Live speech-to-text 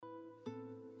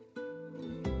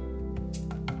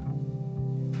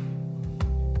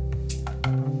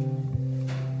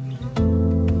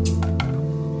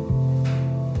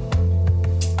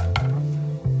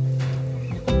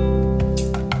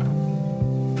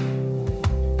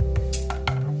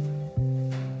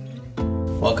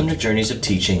Welcome to Journeys of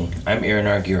Teaching. I'm Aaron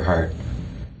R. Gearhart.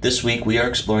 This week we are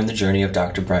exploring the journey of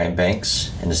Dr. Brian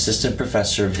Banks, an assistant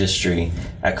professor of history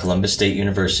at Columbus State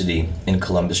University in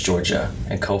Columbus, Georgia,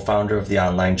 and co-founder of the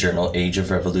online journal Age of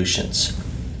Revolutions.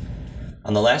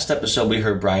 On the last episode, we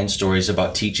heard Brian's stories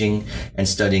about teaching and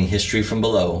studying history from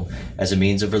below as a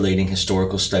means of relating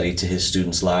historical study to his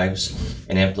students' lives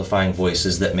and amplifying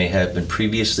voices that may have been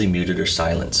previously muted or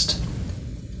silenced.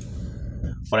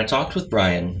 When I talked with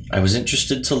Brian, I was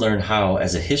interested to learn how,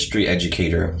 as a history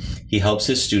educator, he helps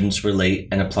his students relate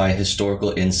and apply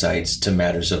historical insights to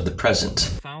matters of the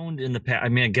present. Found in the past,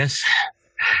 I guess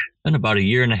in about a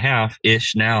year and a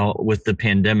half-ish now with the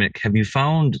pandemic, have you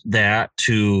found that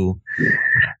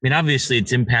obviously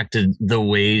it's impacted the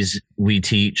ways we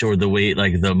teach or the way,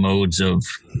 like the modes of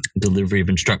delivery of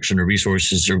instruction or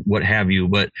resources or what have you,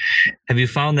 but have you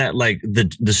found that like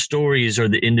the stories or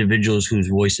the individuals whose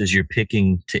voices you're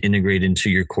picking to integrate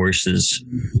into your courses,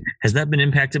 has that been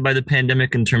impacted by the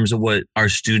pandemic in terms of what our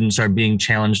students are being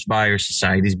challenged by or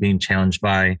society's being challenged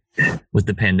by with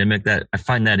the pandemic? That I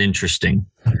find that interesting.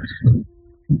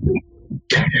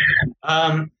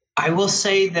 I will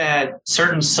say that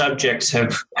certain subjects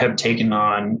have taken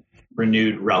on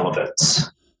renewed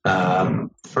relevance.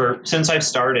 Since I've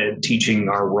started teaching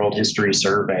our world history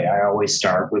survey, I always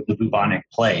start with the bubonic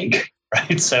plague,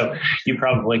 right? So you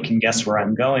probably can guess where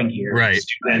I'm going here. Right.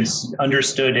 Students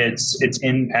understood its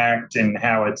impact and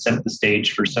how it set the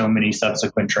stage for so many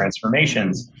subsequent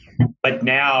transformations. But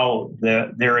now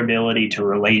their ability to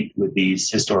relate with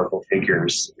these historical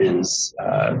figures is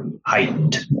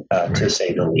heightened, to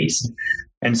say the least.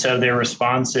 And so their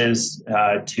responses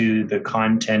to the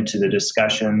content, to the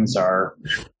discussions are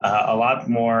a lot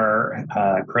more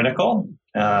critical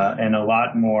and a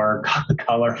lot more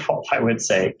colorful, I would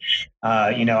say.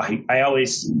 I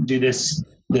always do this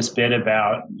bit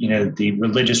about, the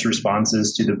religious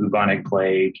responses to the bubonic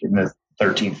plague in the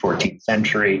 13th, 14th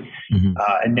century. Mm-hmm.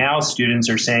 And now students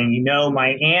are saying,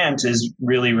 my aunt is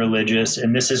really religious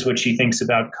and this is what she thinks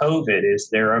about COVID. Is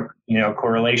there a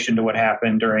correlation to what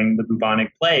happened during the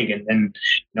bubonic plague? And then,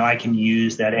 I can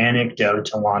use that anecdote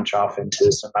to launch off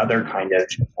into some other kind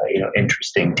of,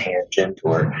 interesting tangent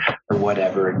or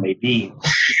whatever it may be.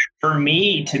 For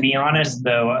me, to be honest,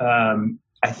 though,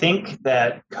 I think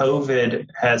that COVID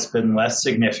has been less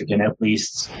significant, at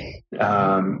least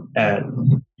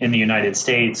in the United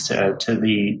States, to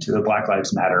the Black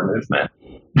Lives Matter movement,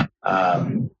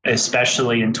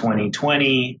 especially in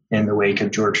 2020, in the wake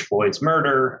of George Floyd's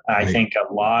murder. I think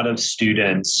a lot of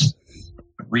students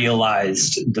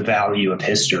realized the value of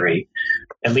history.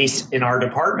 At least in our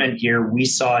department here, we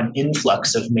saw an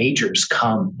influx of majors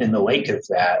come in the wake of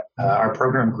that. Our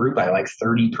program grew by like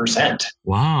 30%.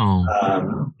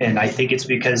 Wow. And I think it's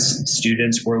because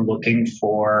students were looking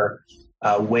for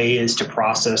ways to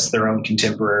process their own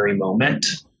contemporary moment.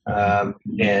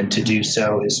 And to do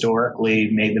so historically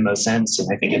made the most sense. And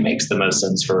I think it makes the most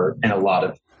sense in a lot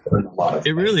of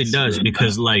it really does,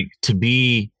 because to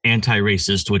be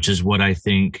anti-racist, which is what I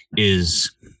think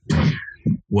is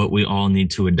what we all need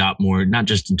to adopt more, not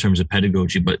just in terms of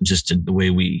pedagogy, but just in the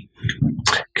way we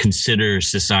consider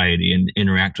society and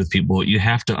interact with people. You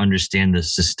have to understand the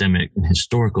systemic and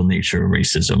historical nature of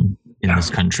racism in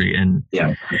this country. And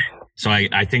so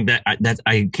I think that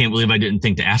I can't believe I didn't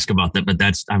think to ask about that, but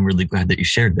I'm really glad that you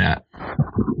shared that.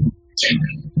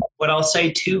 What I'll say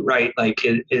too, right,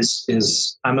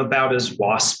 is I'm about as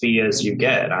waspy as you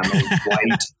get.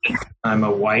 I'm a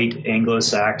white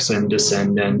Anglo-Saxon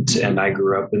descendant, and I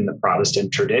grew up in the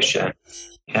Protestant tradition.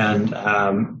 And,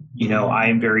 I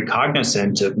am very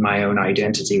cognizant of my own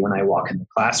identity when I walk in the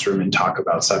classroom and talk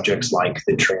about subjects like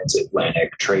the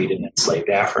transatlantic trade in enslaved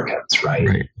Africans,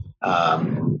 right?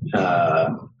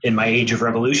 In my Age of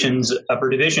Revolutions upper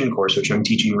division course, which I'm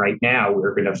teaching right now,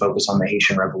 we're going to focus on the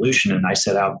Haitian Revolution. And I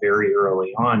set out very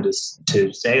early on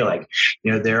to say,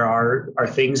 there are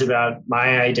things about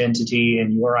my identity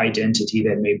and your identity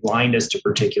that may blind us to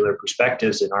particular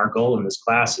perspectives. And our goal in this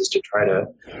class is to try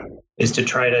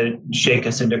to shake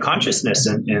us into consciousness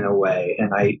in a way.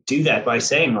 And I do that by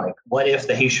saying, what if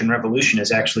the Haitian Revolution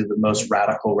is actually the most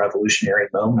radical revolutionary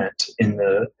moment in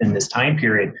this time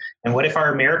period? And what if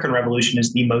our American Revolution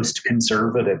is the most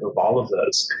conservative of all of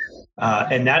those?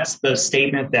 And that's the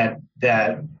statement that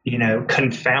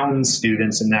confounds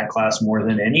students in that class more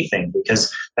than anything,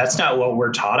 because that's not what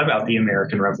we're taught about the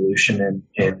American Revolution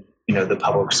in the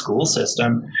public school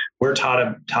system. We're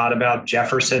taught about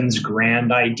Jefferson's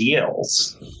grand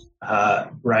ideals.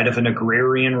 right, of an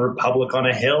agrarian republic on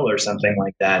a hill or something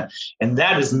like that. And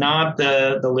that is not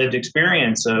the lived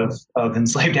experience of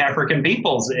enslaved African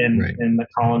peoples in the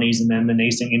colonies and then the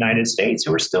nascent United States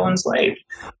who are still enslaved,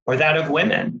 or that of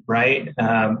women, right?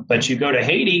 But you go to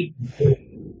Haiti,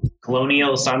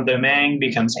 colonial Saint-Domingue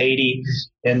becomes Haiti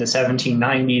in the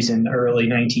 1790s and early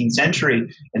 19th century.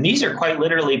 And these are quite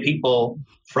literally people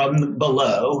from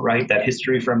below, right? That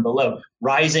history from below,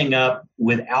 rising up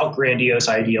without grandiose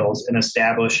ideals and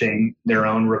establishing their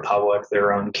own republic,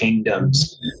 their own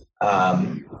kingdoms,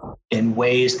 in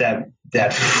ways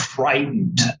that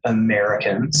frightened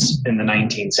Americans in the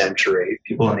 19th century,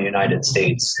 people in the United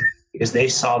States, because they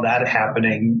saw that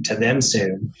happening to them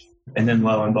soon. And then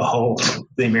lo and behold,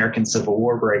 the American Civil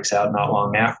War breaks out not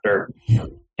long after,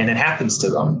 and it happens to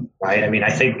them, right? I mean, I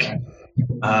think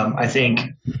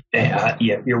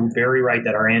you're very right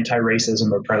that our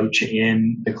anti-racism approach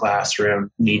in the classroom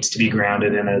needs to be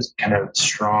grounded in a kind of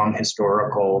strong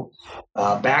historical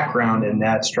background, and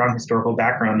that strong historical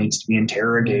background needs to be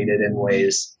interrogated in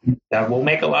ways that will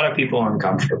make a lot of people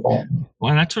uncomfortable.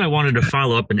 Well, that's what I wanted to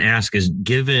follow up and ask is,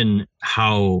 given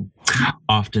how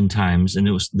oftentimes, and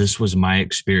this was my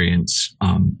experience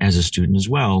as a student as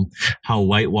well, how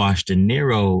whitewashed and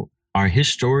narrow our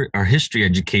history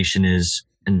education is,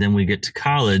 and then we get to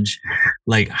college,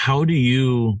 like how do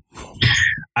you,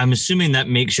 I'm assuming that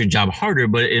makes your job harder,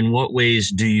 but in what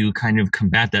ways do you kind of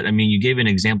combat that? I mean, you gave an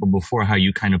example before how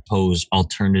you kind of pose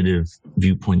alternative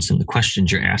viewpoints in the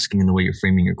questions you're asking and the way you're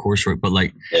framing your coursework, but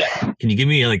like, can you give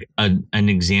me like an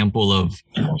example of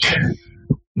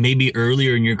maybe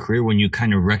earlier in your career when you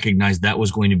kind of recognized that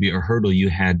was going to be a hurdle you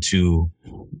had to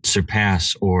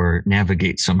surpass or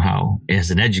navigate somehow as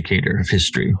an educator of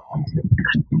history?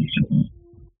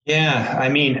 Yeah, I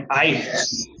mean,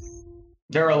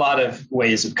 there are a lot of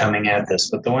ways of coming at this,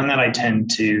 but the one that I tend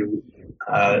to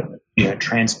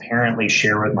transparently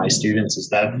share with my students is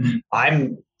that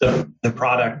I'm the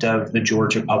product of the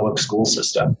Georgia public school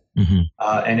system. Mm-hmm.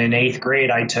 And in 8th grade,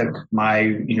 I took my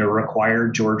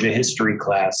required Georgia history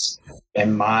class,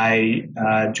 and my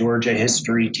Georgia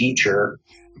history teacher,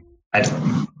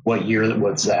 what year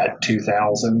was that?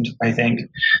 2000, I think.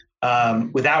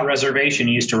 Without reservation,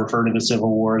 he used to refer to the Civil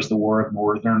War as the War of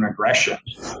Northern Aggression,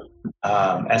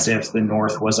 as if the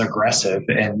North was aggressive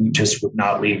and just would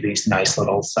not leave these nice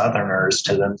little Southerners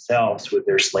to themselves with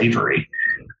their slavery,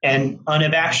 and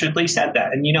unabashedly said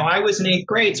that. And, I was in 8th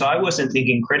grade, so I wasn't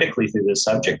thinking critically through the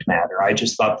subject matter. I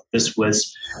just thought that this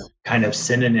was kind of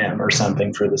synonym or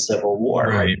something for the Civil War.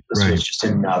 Right, this was just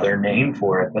another name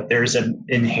for it. But there's an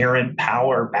inherent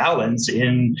power balance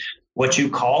in what you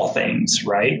call things,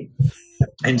 right?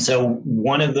 And so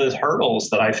one of the hurdles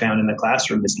that I found in the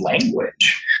classroom is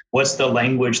language. What's the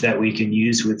language that we can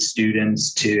use with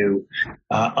students to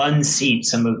unseat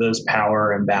some of those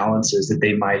power imbalances that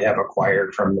they might have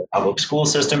acquired from the public school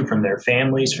system, from their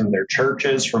families, from their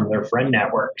churches, from their friend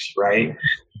networks, right?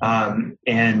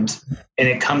 And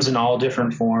it comes in all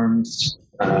different forms.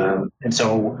 And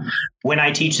so when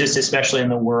I teach this, especially in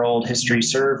the World History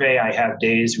Survey, I have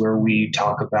days where we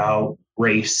talk about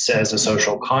race as a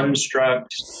social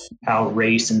construct, how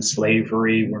race and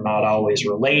slavery were not always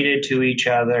related to each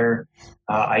other.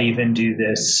 I even do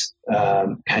this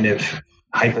kind of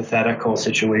hypothetical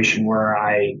situation where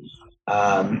I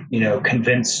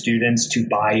convince students to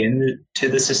buy into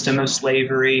the system of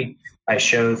slavery. I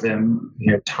show them,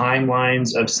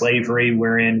 timelines of slavery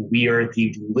wherein we are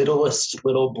the littlest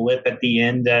little blip at the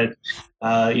end that,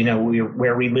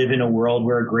 where we live in a world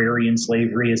where agrarian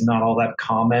slavery is not all that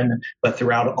common, but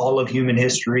throughout all of human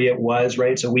history it was,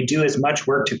 right? So we do as much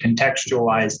work to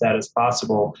contextualize that as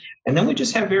possible. And then we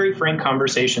just have very frank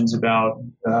conversations about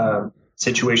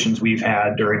situations we've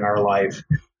had during our life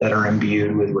that are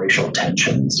imbued with racial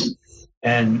tensions.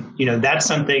 And, that's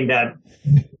something that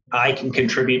I can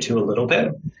contribute to a little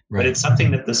bit, but it's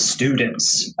something that the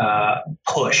students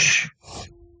push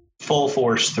full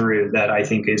force through that I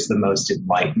think is the most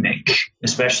enlightening,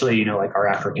 especially, like our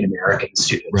African-American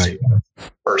students who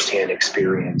have firsthand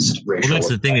experienced racial. Well, that's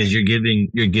the thing is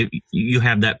you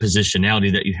have that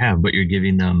positionality that you have, but you're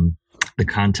giving them the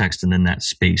context and then that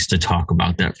space to talk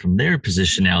about that from their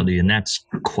positionality. And that's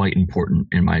quite important,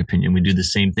 in my opinion. We do the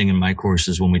same thing in my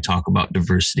courses when we talk about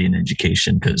diversity in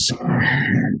education, because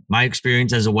my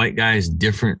experience as a white guy is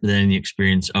different than the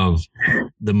experience of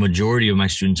the majority of my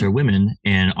students are women,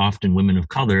 and often women of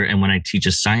color. And when I teach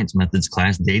a science methods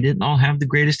class, they didn't all have the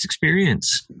greatest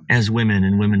experience as women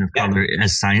and women of color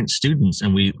as science students.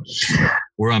 And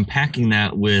we're unpacking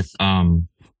that with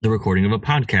the recording of a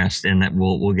podcast, and that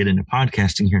we'll get into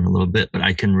podcasting here in a little bit, but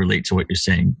I can relate to what you're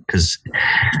saying because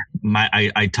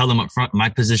I tell them up front, my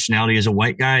positionality as a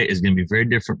white guy is going to be very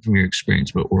different from your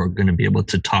experience, but we're going to be able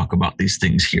to talk about these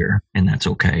things here, and that's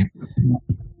okay.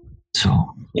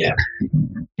 So yeah.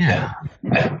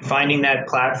 Finding that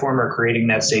platform or creating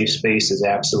that safe space is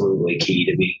absolutely key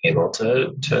to being able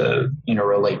to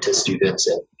relate to students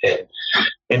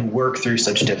and work through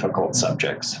such difficult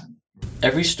subjects.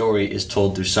 Every story is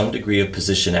told through some degree of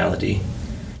positionality.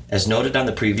 As noted on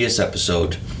the previous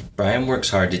episode, Brian works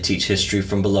hard to teach history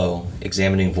from below,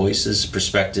 examining voices,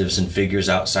 perspectives, and figures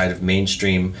outside of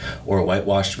mainstream or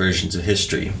whitewashed versions of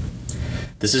history.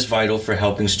 This is vital for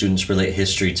helping students relate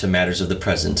history to matters of the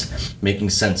present, making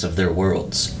sense of their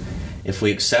worlds. If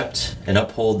we accept and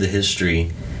uphold the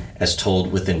history as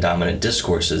told within dominant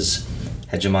discourses,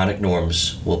 hegemonic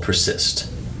norms will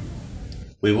persist.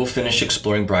 We will finish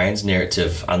exploring Brian's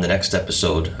narrative on the next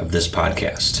episode of this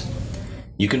podcast.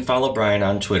 You can follow Brian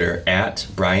on Twitter at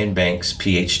Brian Banks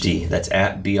PhD. That's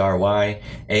at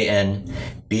BRYANBANKS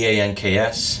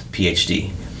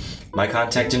PhD. My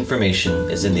contact information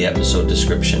is in the episode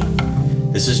description.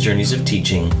 This is Journeys of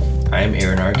Teaching. I am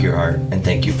Aaron R. Gearhart, and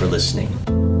thank you for listening.